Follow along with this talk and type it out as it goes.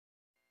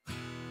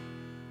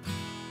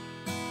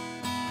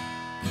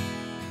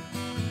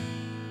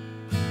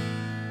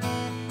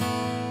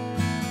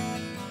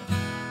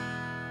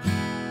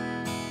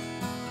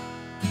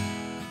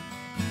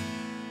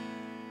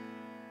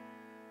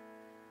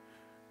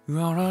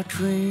You're a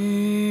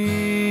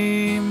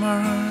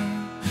dreamer,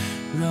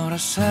 you're a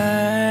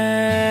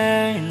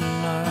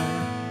sailor.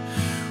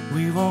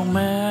 We were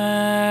many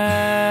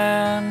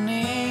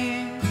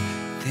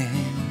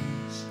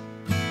things.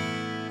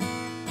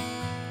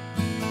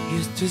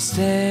 Used to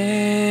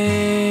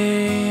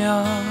stay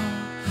up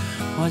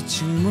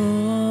watching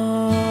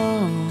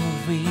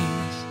movies,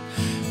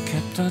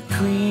 kept our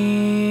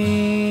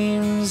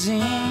dreams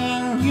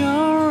in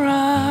your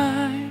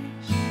eyes,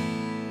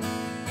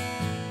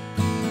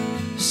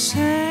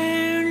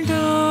 sailed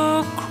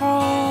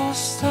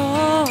across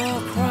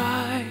the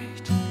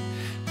bright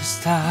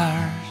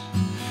stars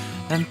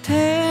and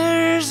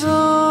tears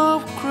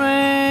of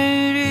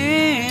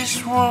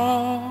greatest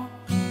romance.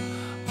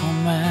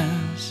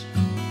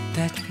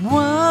 That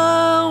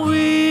while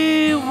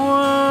we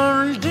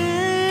were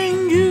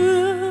then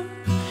you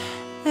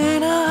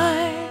and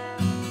I,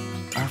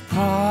 our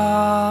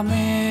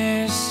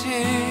promises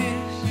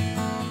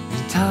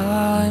in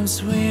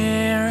times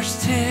we're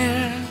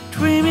still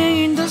dreaming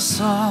in the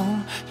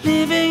song,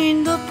 living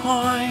in the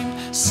point,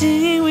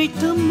 singing with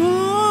the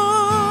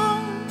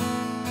moon.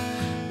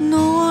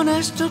 No one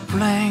has to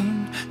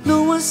blame,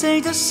 no one say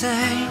the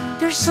same.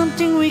 There's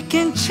something we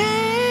can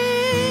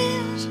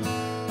change.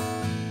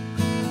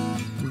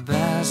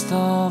 Best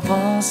of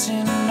us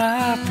in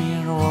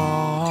happy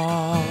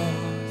world.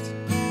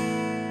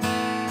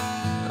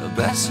 The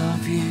best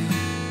of you,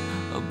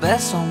 the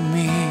best of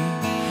me,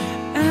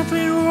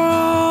 happy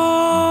world.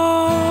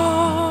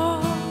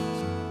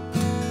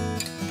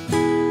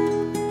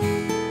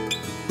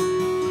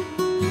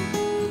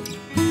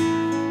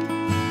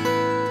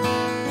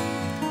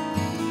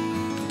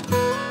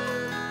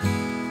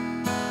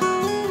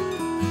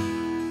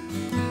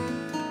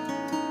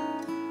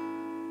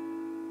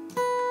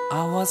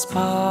 I was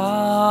pilot,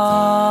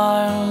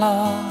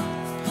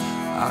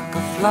 I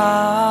could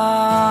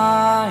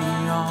fly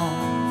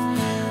on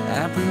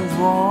every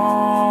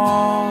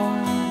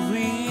road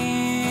we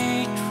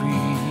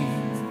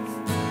dreamed.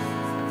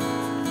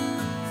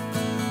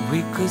 We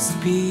could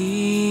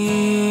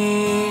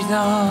speed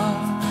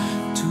up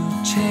to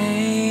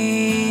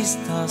chase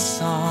the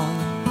sun,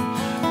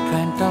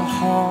 plant the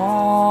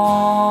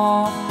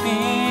hope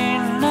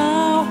in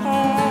our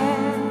heart.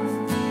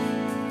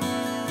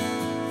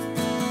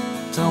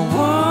 The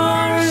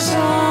words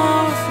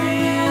are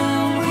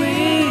filled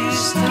with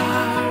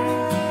starlights.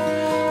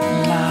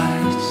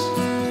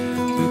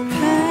 We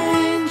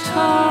paint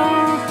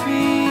our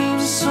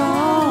dreams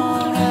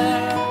on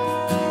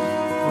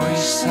every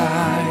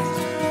side.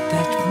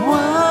 That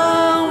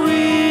while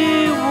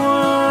we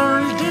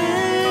were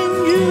then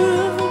you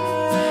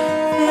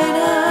and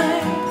I,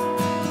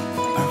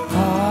 our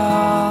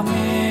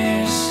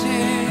promises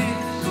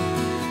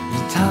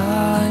in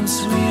times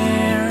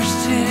we're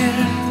still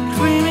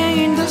dreaming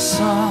in the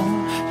song,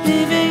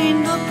 living in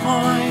the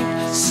point,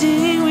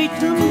 singing with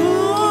the moon.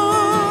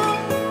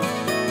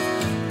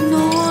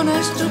 No one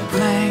has to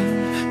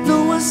blame, no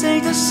one say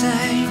the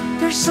same.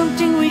 There's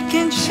something we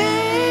can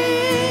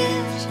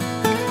change.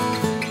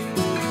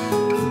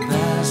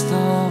 Best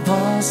of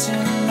us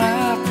in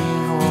happy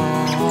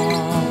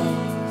world.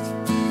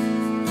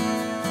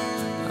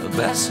 The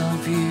best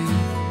of you,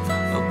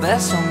 the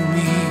best of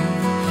me,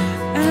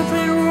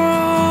 happy world.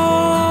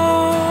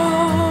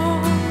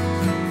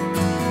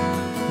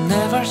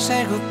 Never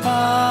say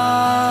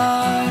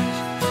goodbye,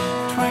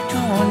 try to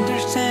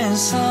understand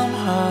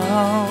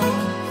somehow.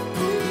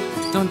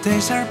 Don't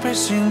days are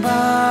passing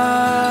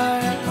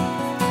by,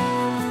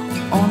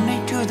 only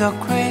to the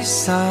gray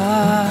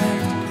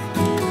side.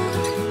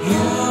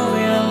 You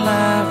will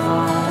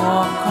never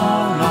walk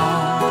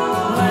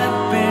alone,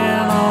 we've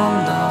been on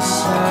the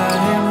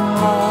same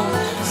road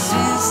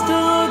since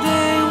the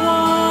day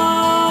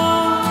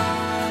one,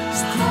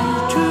 still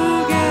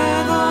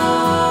together,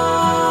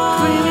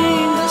 dreaming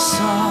in the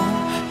song,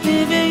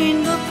 living in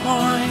the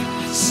point,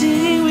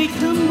 singing with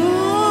the moon.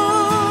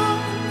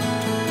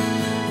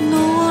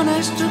 No one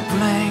has to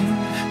blame,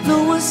 no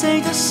one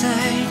say the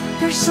same.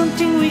 There's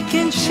something we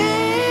can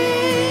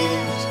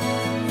change.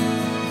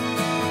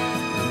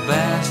 The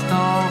best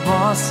of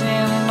us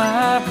in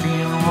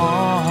happy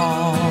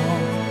world.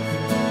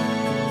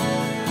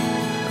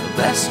 The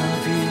best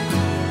of you,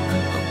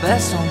 the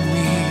best of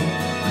me,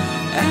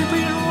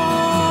 happy